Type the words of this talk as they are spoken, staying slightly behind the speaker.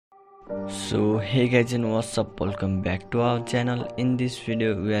So hey guys, and what's up, welcome back to our channel. In this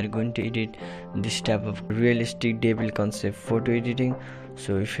video we are going to edit this type of realistic Davil concept photo editing.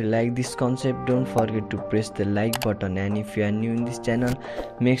 So if you like this concept, don't forget to press the like button, and if you are new in this channel,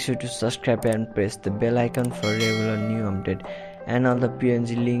 make sure to subscribe and press the bell icon for regular new update. And all the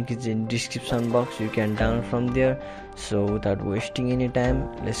PNG link is in description box, you can download from there. So without wasting any time,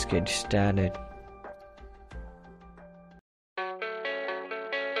 let's get started.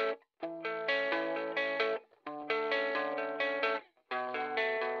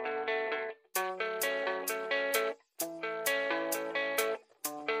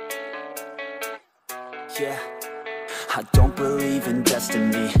 Yeah, I don't believe in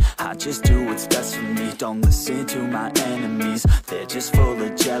destiny, I just do what's best for me. Don't listen to my enemies, they're just full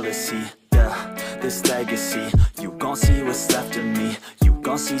of jealousy. Yeah, this legacy, you gon' see what's left of me. You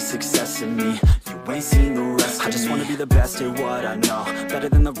gon' see success in me, you ain't seen the rest of me. I just wanna be the best at what I know, better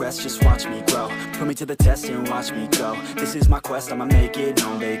than the rest, just watch me grow. Put me to the test and watch me go. This is my quest, I'ma make it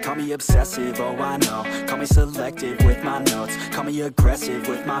known. They call me obsessive, oh I know. Call me selective with my notes, call me aggressive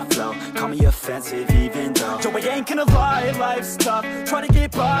with my flow, call me offensive even though yo, I ain't gonna lie, life's tough. Try to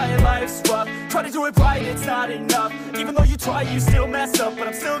get by, life's rough. Try to do it right, it's not enough. Even though you try, you still mess up. But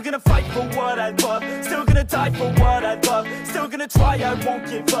I'm still gonna fight for what I love, still gonna die for what I love, still gonna try, I won't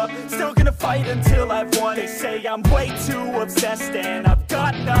give up, still gonna fight until I've won. They say I'm way too obsessed and I've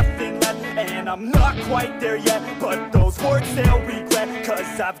got nothing left, and I'm not quite there yet, but those words they'll regret,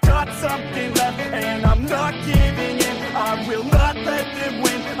 cause I've got something left and I'm not giving in. I will not let them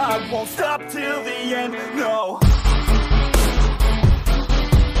win, I won't stop till the end, no.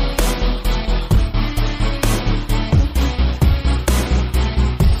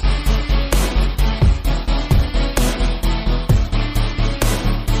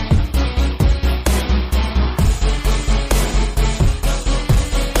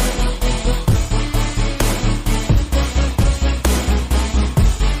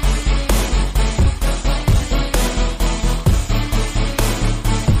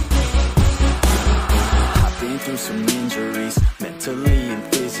 Some injuries, mentally and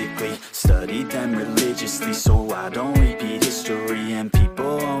physically. Studied them religiously so I don't repeat history. And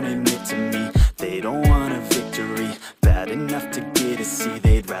people won't admit to me they don't want a victory bad enough to get a C.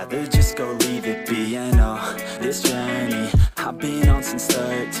 They'd rather just go leave it be. And oh, this journey I've been on since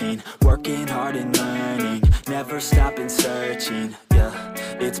 13, working hard and learning, never stopping searching. Yeah,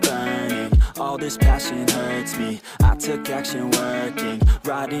 it's burning, all this passion hurts me. I took action working,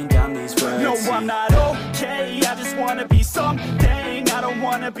 writing down these words. No, I'm not okay, I just wanna be something. I don't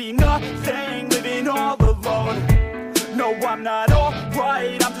wanna be nothing, living all alone. No, I'm not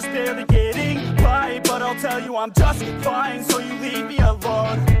alright, I'm just barely getting by. But I'll tell you I'm just fine, so you leave me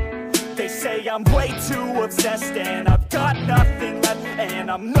alone. They say I'm way too obsessed and I've got nothing left, and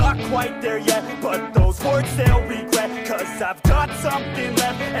I'm not quite there yet, but those words they'll regret, cause I've got something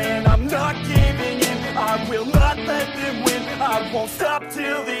left and I'm not giving in. I will not let them win, I won't stop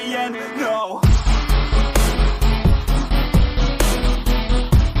till the end, no.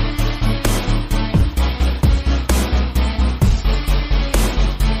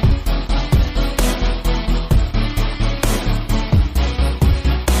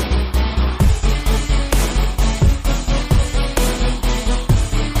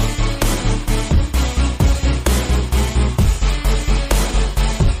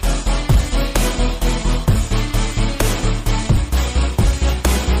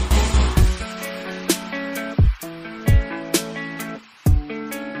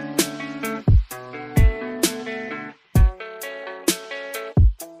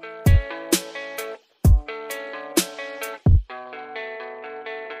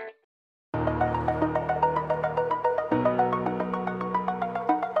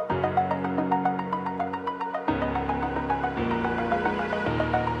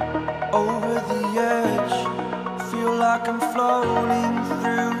 Over the edge, feel like I'm floating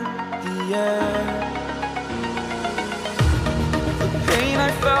through the air. The pain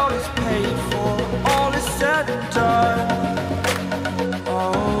I felt is paid for, all is said and done.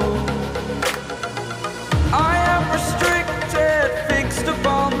 Oh, I am restricted, fixed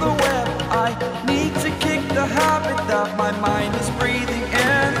upon the web. I need to kick the habit that my mind is breathing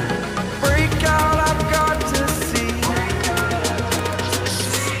in. Break out, I've got to see.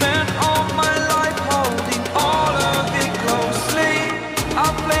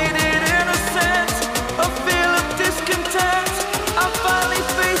 Played it innocent, a feel of discontent. I'm finally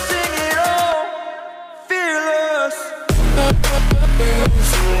facing it.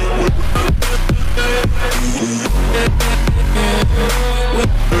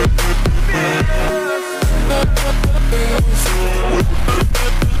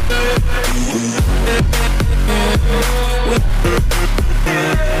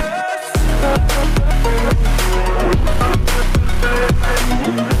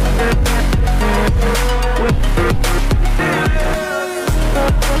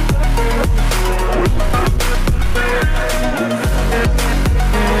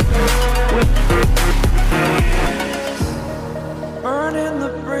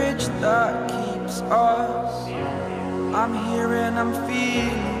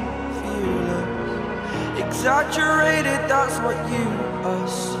 exaggerated, that's what you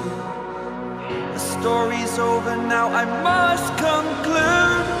assume. The story's over now, I must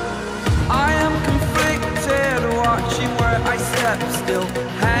conclude. I am conflicted, watching where I step still,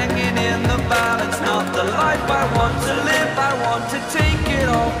 hanging in the balance. Not the life I want to live, I want to take it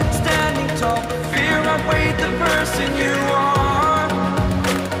all, standing tall. Fear I've weighed the person you are.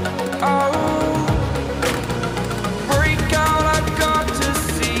 Oh, break out, I've got to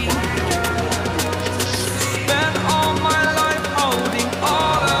see. Spent all my life holding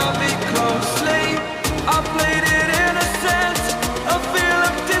all of it closely. I played it innocent, a feel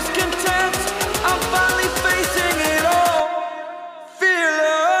of discontent. I'm finally facing it all,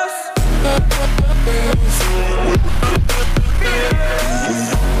 fearless. Fearless.